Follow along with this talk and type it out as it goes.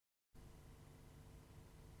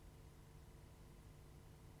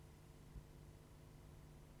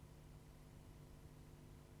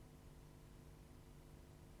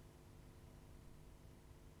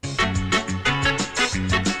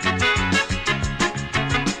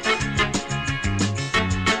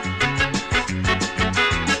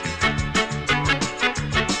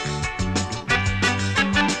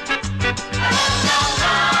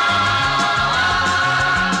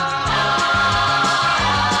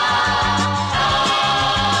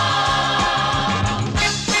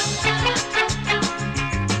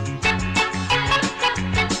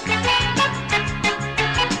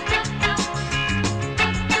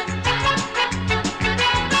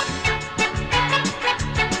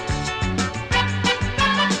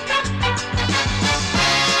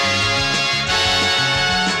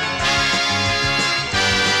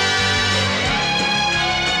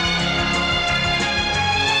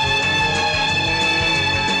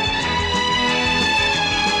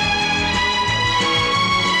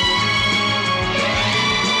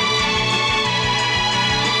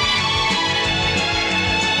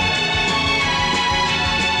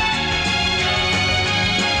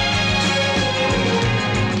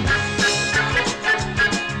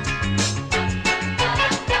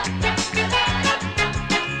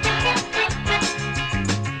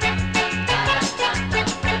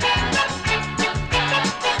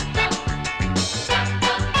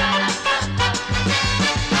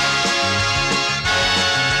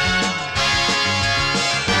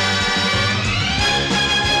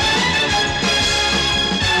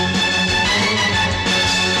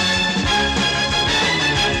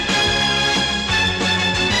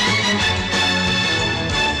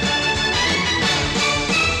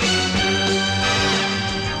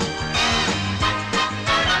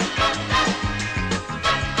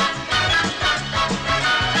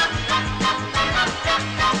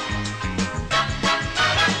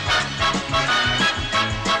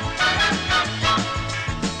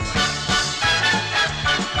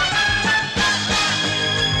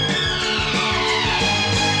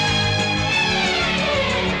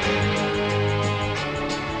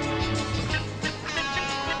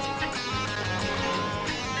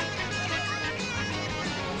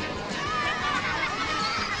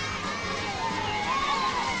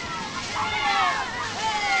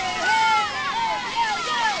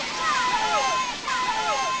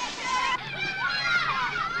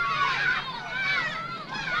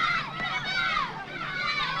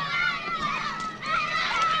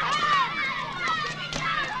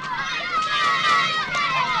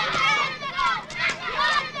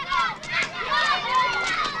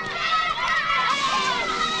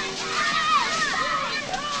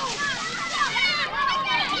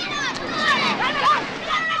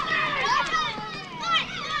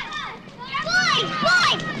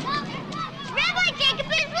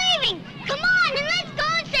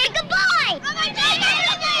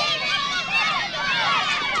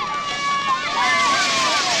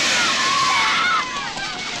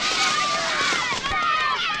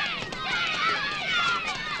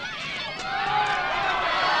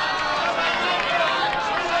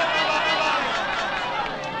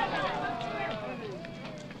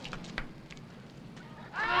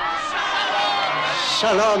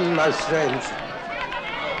Shalom, my friends.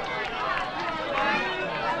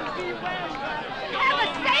 Have a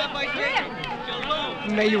safe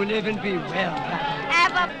trip. May you live and be well.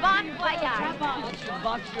 Have a bon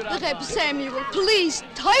voyage. Reb Samuel, please,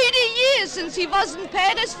 30 years since he wasn't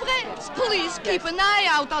Paris, France. Please keep an eye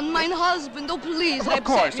out on my husband. Oh, please, Reb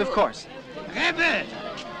Samuel. Of course. Rebbe,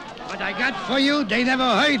 what I got for you, they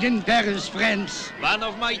never heard in Paris, France. One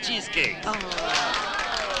of my cheesecakes. Oh.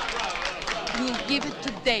 You'll give it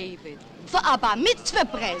to David for a bar mitzvah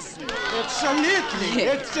present. Absolutely,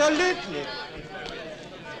 absolutely.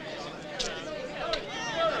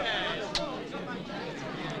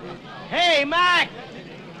 Hey, Mac!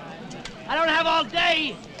 I don't have all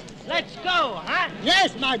day. Let's go, huh?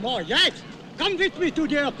 Yes, my boy, yes. Come with me to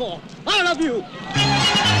the airport, all of you.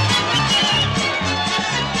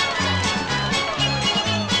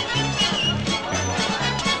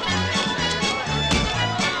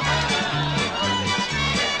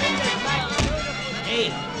 Hey,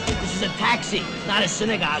 this is a taxi, not a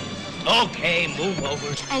synagogue. Okay, move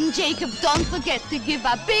over. And Jacob, don't forget to give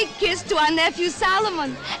a big kiss to our nephew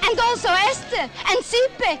Solomon. And also Esther, and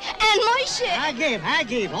Sipe, and Moshe. I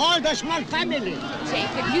give, all the small family.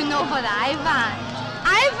 Jacob, you know what I want.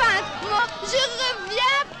 I want more Je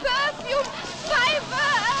reviens perfume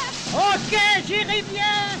fiber. Ok, j'y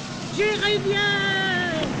reviens.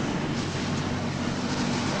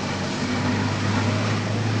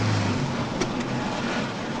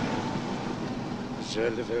 Je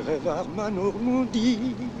le veux revoir ma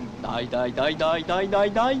Normandie. Die.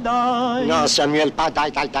 Non, Samuel, pas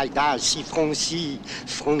die, si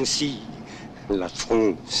Francy, la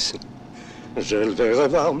France. Je le veux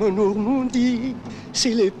revoir ma Normandie,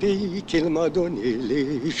 c'est le pays qu'il m'a donné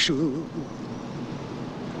les choux.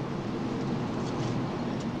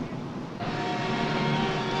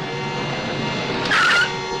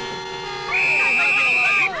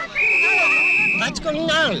 What's going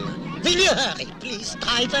on? Will you hurry, please,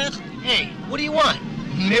 driver? Hey, what do you want?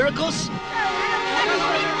 Miracles?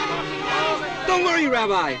 Don't worry,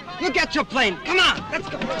 Rabbi. You'll get your plane. Come on, let's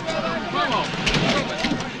go.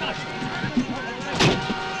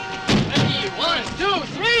 Ready, 1, 2,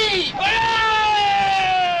 3.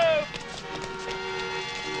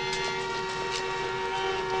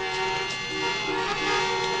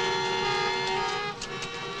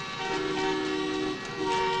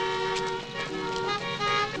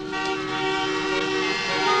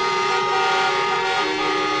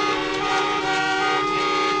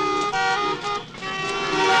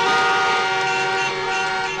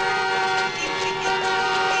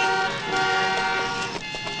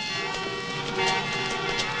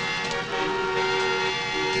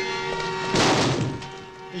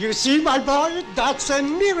 You see, my boy, that's a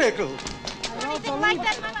miracle. Anything like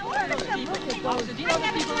that, Mama. Look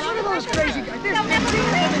at those crazy guys.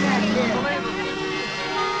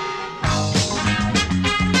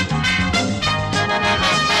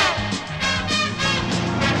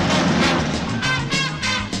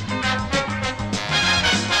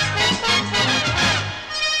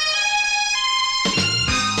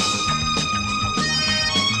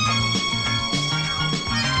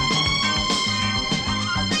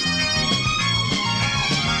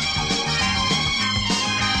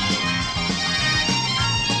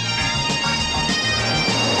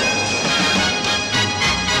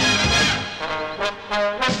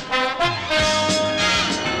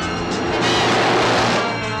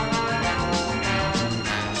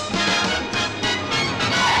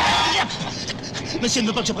 Monsieur ne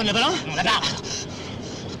veut pas que je prenne le volant? Non, là-bas.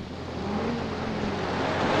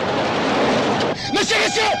 Monsieur!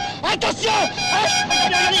 Attention!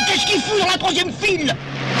 Regardez, qu'est-ce qu'il fout dans la troisième file?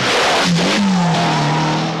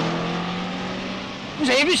 Vous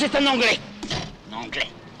avez vu, c'est un Anglais. Un Anglais.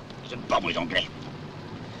 J'aime pas, moi, les Anglais.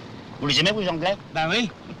 Vous les aimez, vous, les Anglais? Ben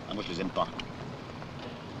oui. Ah, moi, je les aime pas.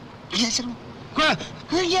 Quoi?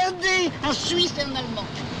 Regardez, un Suisse et un Allemand.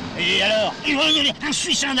 Et alors? Un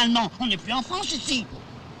Suisse et un Allemand. On n'est plus en France, ici.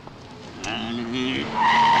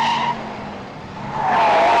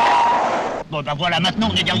 Bon, ben voilà, maintenant,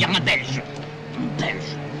 on est derrière un Belge. Un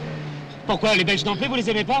Belge. Pourquoi, les Belges d'entrée, vous les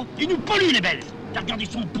aimez pas? Ils nous polluent, les Belges. Regardez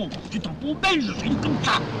son pont. C'est un pont belge, c'est une comme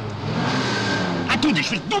ça. Attendez, je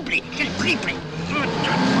vais le doubler, je vais le tripler.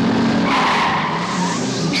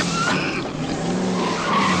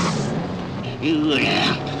 Et voilà.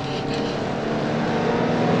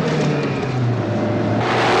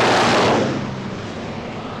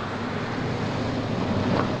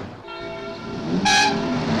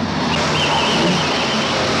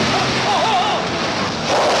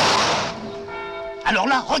 Alors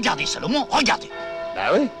là, regardez, Salomon, regardez.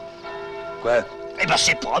 Bah oui. Quoi? Eh ben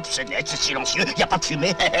c'est propre, c'est net, c'est silencieux, y a pas de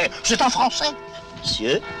fumée. C'est en français.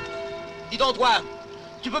 Monsieur? Dis donc, toi,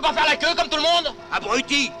 tu peux pas faire la queue comme tout le monde?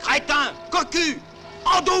 Abruti, crétin, cocu,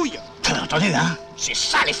 andouille. T'as entendu, hein? C'est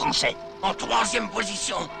ça les Français. En 3e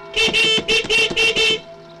position.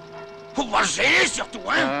 Faut pas se gêner surtout,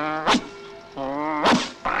 hein.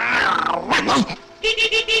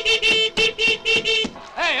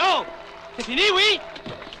 Hey, oh! C'est fini, oui?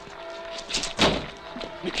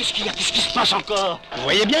 Mais qu'est-ce qu'il y a? Qu'est-ce qui se passe encore? Vous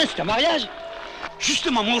voyez bien, c'est un mariage.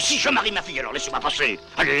 Justement, moi aussi, je marie ma fille, alors laissez-moi passer.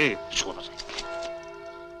 Allez, laissez-moi passer.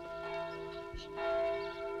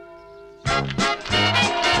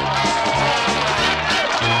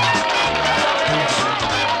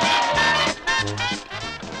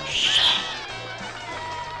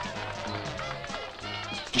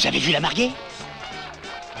 Vous avez vu la mariée?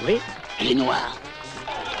 Oui, elle est noire.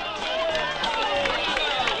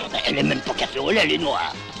 Elle est même pas café au lait, elle est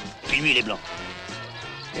noire. Puis lui, il est blanc.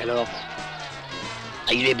 Et alors?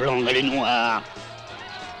 Ah, il est blanc, elle est noire.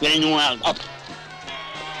 Elle est noire. Hop.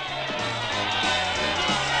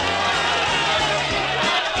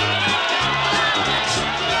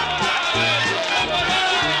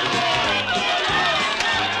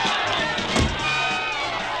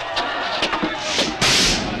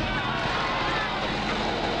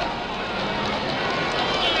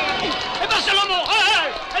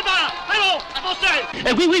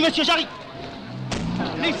 Oui, oui, monsieur, j'arrive.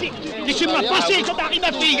 Laissez-moi passer, je marie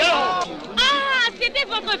ma fille, alors. Ah, c'était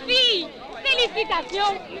votre fille.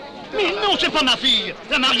 Félicitations. Mais non, c'est pas ma fille.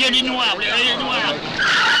 La mariée, elle est noire, elle est noire.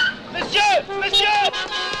 Monsieur! Monsieur!